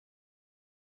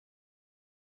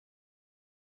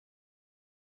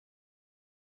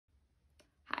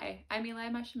Hi, I'm Eli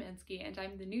Mushumanski, and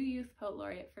I'm the new Youth Poet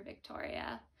Laureate for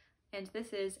Victoria, and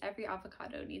this is Every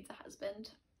Avocado Needs a Husband.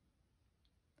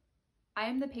 I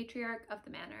am the patriarch of the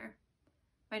manor.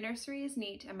 My nursery is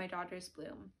neat and my daughters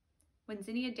bloom. When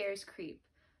Zinnia dares creep,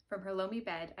 from her loamy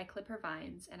bed I clip her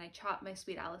vines, and I chop my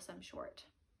sweet Alyssum short.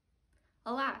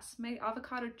 Alas, my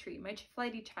avocado tree, my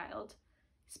flighty child,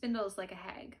 spindles like a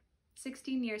hag.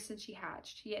 16 years since she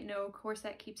hatched, yet no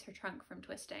corset keeps her trunk from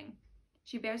twisting.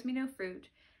 She bears me no fruit,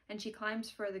 and she climbs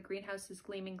for the greenhouse's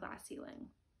gleaming glass ceiling.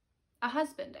 A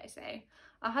husband, I say,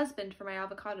 a husband for my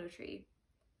avocado tree.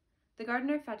 The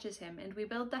gardener fetches him, and we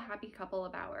build the happy couple a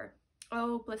bower.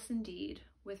 Oh, bliss indeed,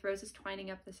 with roses twining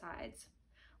up the sides.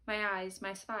 My eyes,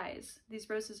 my spies, these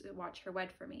roses watch her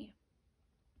wed for me.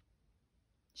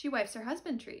 She wifes her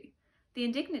husband tree. The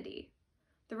indignity!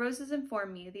 The roses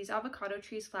inform me these avocado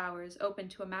trees' flowers open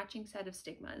to a matching set of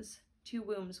stigmas, 2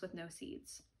 wombs with no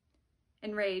seeds.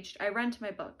 Enraged, I run to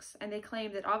my books, and they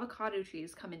claim that avocado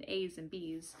trees come in A's and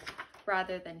B's,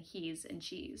 rather than he's and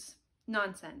she's.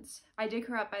 Nonsense. I dig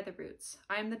her up by the roots.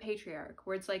 I am the patriarch.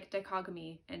 Words like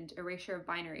dichotomy and erasure of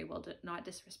binary will not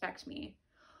disrespect me,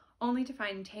 only to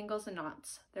find tangles and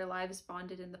knots, their lives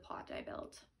bonded in the plot I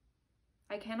built.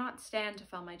 I cannot stand to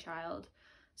fell my child,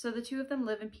 so the 2 of them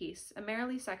live in peace, a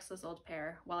merrily sexless old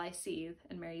pair, while I seethe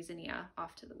and marry Zinnia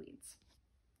off to the weeds.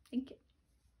 Thank you.